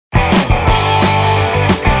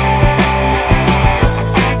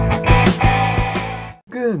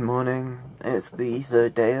is the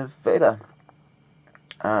third day of VEDA.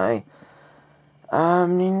 I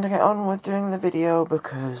need to get on with doing the video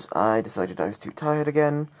because I decided I was too tired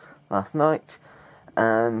again last night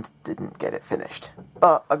and didn't get it finished.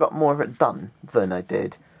 But I got more of it done than I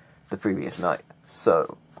did the previous night,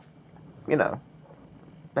 so, you know,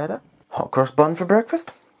 better. Hot cross bun for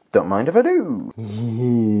breakfast? Don't mind if I do.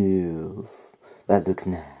 Yes, that looks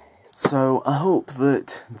nice. So I hope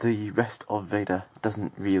that the rest of VEDA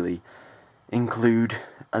doesn't really include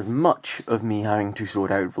as much of me having to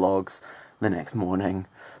sort out vlogs the next morning,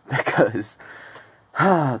 because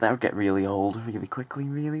that would get really old really quickly,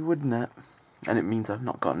 really, wouldn't it? And it means I've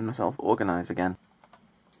not gotten myself organised again.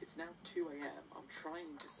 It's now 2 AM, I'm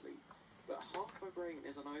trying to sleep, but half my brain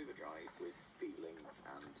is on overdrive with feelings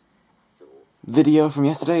and thoughts. Video from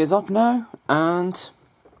yesterday is up now, and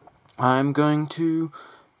I'm going to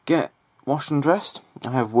get washed and dressed.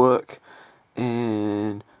 I have work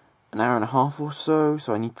in an hour and a half or so,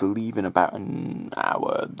 so I need to leave in about an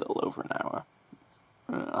hour, a little over an hour.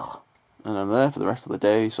 Ugh. And I'm there for the rest of the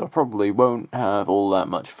day, so I probably won't have all that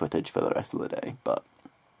much footage for the rest of the day, but...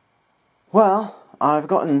 Well, I've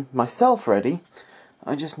gotten myself ready.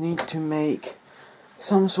 I just need to make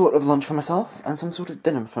some sort of lunch for myself, and some sort of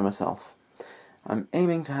dinner for myself. I'm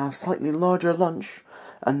aiming to have slightly larger lunch,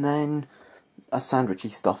 and then a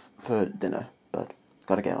sandwichy stuff for dinner, but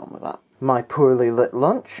gotta get on with that. My poorly lit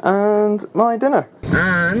lunch, and my dinner.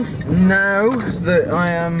 And now that I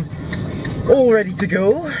am all ready to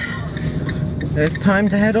go, it's time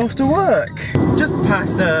to head off to work. Just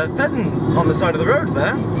passed a pheasant on the side of the road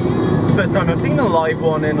there. It's the first time I've seen a live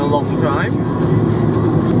one in a long time.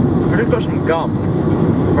 I just got some gum,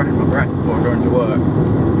 freshen my breath before going to work.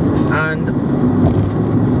 And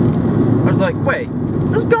I was like, wait,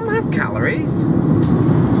 does gum have calories?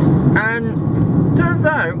 And turns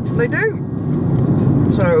out they do.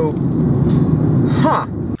 So,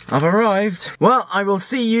 I've arrived. Well, I will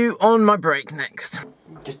see you on my break next.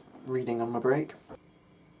 Just reading on my break.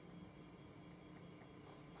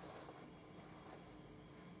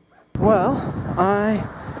 Well, I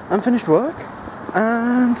am finished work,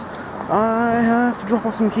 and I have to drop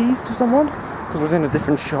off some keys to someone, because I was in a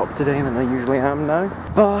different shop today than I usually am now.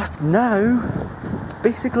 But now, it's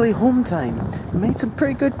basically home time. I made some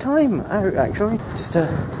pretty good time out, actually. Just a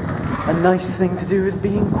nice thing to do with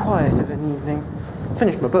being quiet of an evening.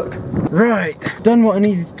 Finished my book. Right, done what I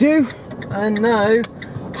needed to do, and now,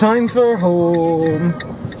 time for home.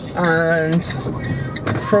 And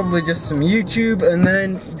probably just some YouTube, and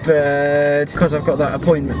then bed, because I've got that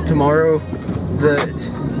appointment tomorrow that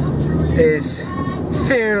is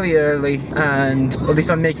fairly early, and at least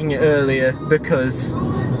I'm making it earlier because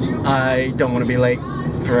I don't want to be late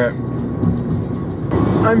for it.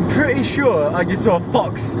 I'm pretty sure I just saw a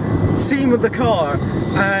fox see me with the car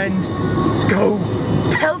and go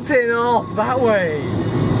pelting off that way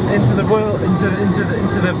into the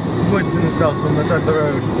woods and stuff on the side of the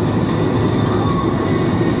road.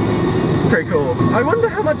 Pretty cool. I wonder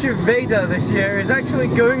how much of VEDA this year is actually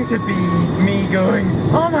going to be me going,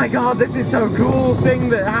 oh my god, this is so cool thing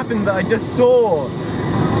that happened that I just saw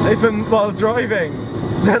while driving,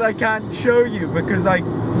 that I can't show you because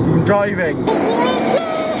I'm driving.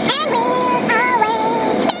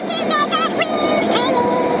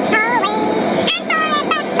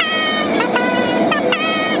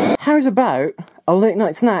 How's about a late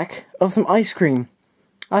night snack of some ice cream?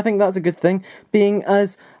 I think that's a good thing, being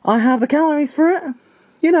as I have the calories for it.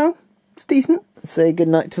 You know, it's decent. Say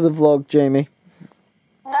goodnight to the vlog, Jamie.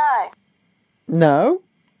 No. No?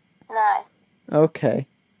 No. Okay.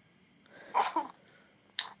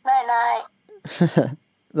 Night.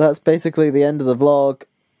 That's basically the end of the vlog.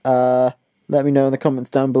 Let me know in the comments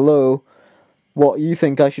down below what you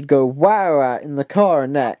think I should go wow at in the car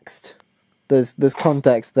next. There's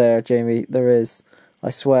context there, Jamie. There is.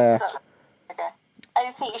 I swear. Okay.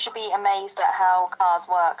 I think you should be amazed at how cars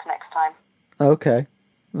work next time. Okay.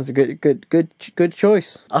 That's a good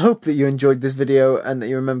choice. I hope that you enjoyed this video and that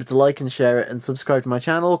you remember to like and share it and subscribe to my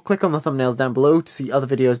channel. Click on the thumbnails down below to see other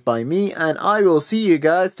videos by me, and I will see you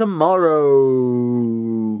guys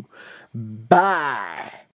tomorrow. Bye!